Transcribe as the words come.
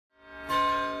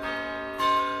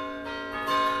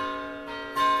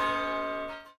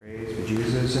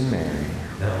Virgin Mary,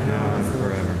 now and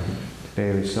forever.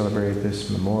 Today we celebrate this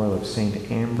memorial of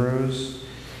Saint Ambrose,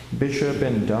 Bishop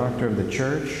and Doctor of the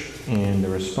Church, and the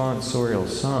responsorial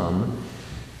psalm,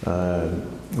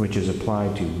 which is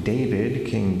applied to David,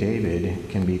 King David,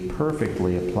 can be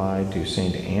perfectly applied to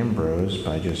Saint Ambrose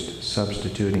by just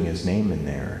substituting his name in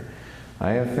there. I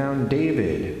have found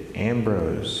David,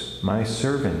 Ambrose, my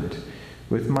servant.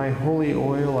 With my holy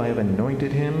oil I have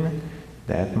anointed him,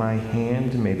 that my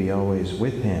hand may be always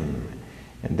with him,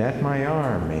 and that my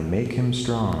arm may make him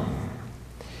strong.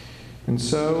 And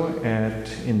so,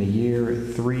 in the year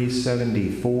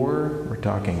 374, we're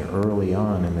talking early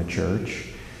on in the church,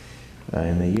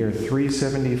 in the year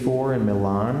 374 in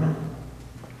Milan,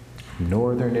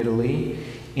 northern Italy,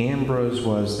 Ambrose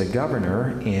was the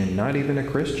governor and not even a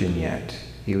Christian yet.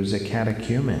 He was a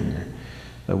catechumen.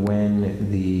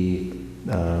 When the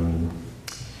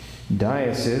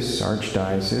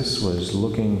archdiocese was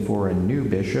looking for a new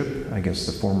bishop, I guess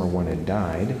the former one had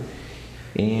died,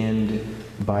 and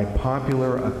by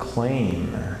popular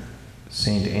acclaim,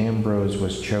 St. Ambrose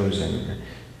was chosen.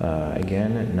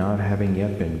 Again, not having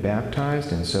yet been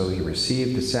baptized, and so he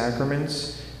received the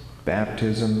sacraments: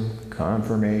 baptism,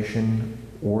 confirmation,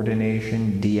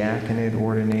 ordination, diaconate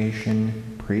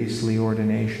ordination, priestly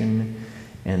ordination,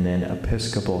 and then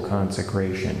episcopal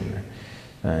consecration.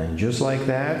 And just like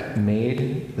that,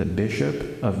 made the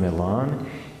Bishop of Milan,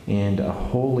 and a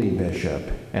holy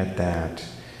bishop at that.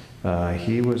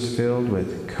 He was filled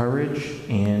with courage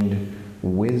and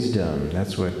wisdom.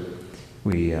 That's what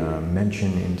we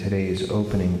mention in today's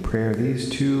opening prayer.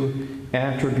 These two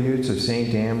attributes of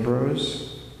St.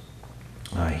 Ambrose.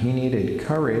 He needed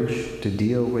courage to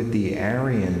deal with the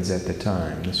Arians at the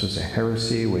time. This was a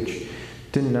heresy which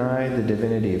denied the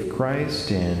divinity of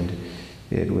Christ, and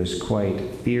it was quite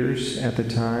fierce at the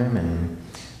time, and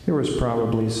there was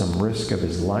probably some risk of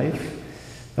his life.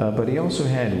 But he also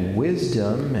had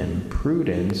wisdom and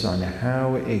prudence on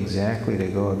how exactly to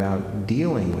go about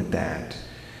dealing with that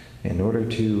in order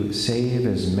to save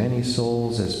as many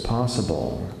souls as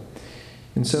possible.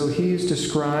 And so he's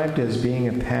described as being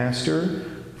a pastor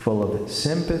full of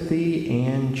sympathy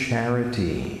and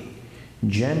charity,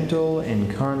 gentle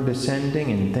and condescending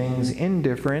in things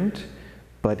indifferent,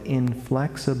 but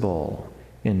inflexible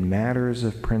in matters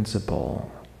of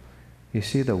principle. You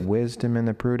see the wisdom and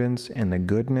the prudence and the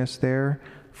goodness there,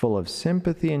 full of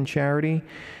sympathy and charity,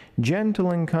 gentle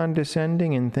and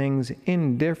condescending in things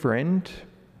indifferent,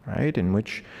 right, in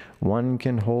which one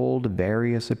can hold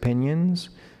various opinions,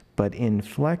 but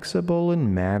inflexible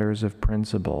in matters of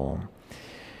principle.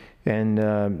 And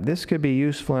this could be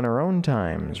useful in our own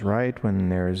times, right, when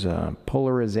there's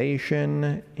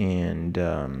polarization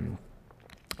and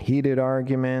heated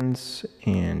arguments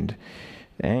and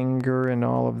anger and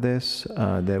all of this,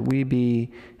 that we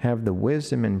have the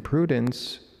wisdom and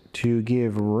prudence to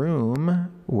give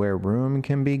room where room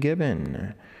can be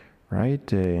given,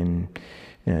 right? In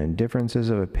differences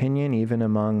of opinion, even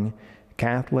among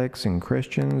Catholics and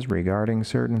Christians regarding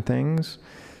certain things,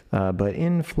 but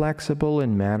inflexible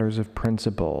in matters of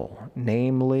principle,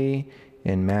 namely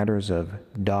in matters of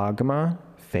dogma,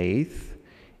 faith,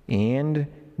 and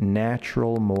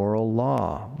natural moral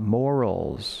law,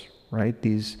 morals, right?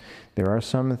 There are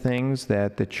some things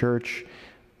that the Church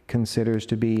considers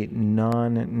to be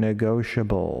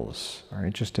non-negotiables,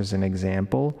 right? Just as an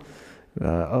example,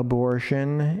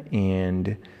 abortion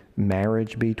and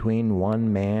marriage between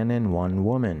one man and one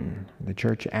woman. The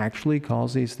Church actually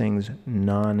calls these things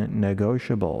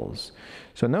non-negotiables.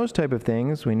 So in those type of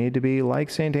things, we need to be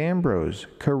like St. Ambrose,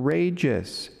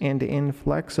 courageous and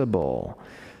inflexible,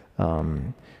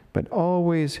 but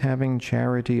always having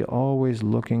charity, always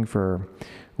looking for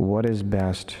what is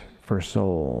best for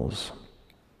souls.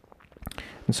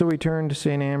 And so we turn to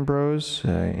St. Ambrose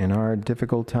in our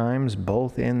difficult times,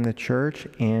 both in the Church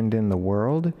and in the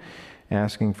world,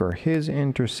 asking for his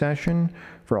intercession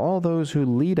for all those who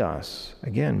lead us,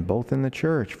 again, both in the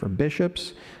Church, for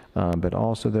bishops, but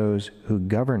also those who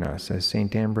govern us, as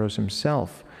St. Ambrose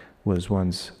himself was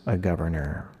once a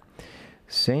governor.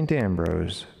 St.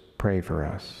 Ambrose, pray for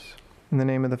us. In the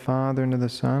name of the Father, and of the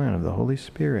Son, and of the Holy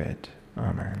Spirit.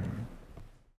 Amen.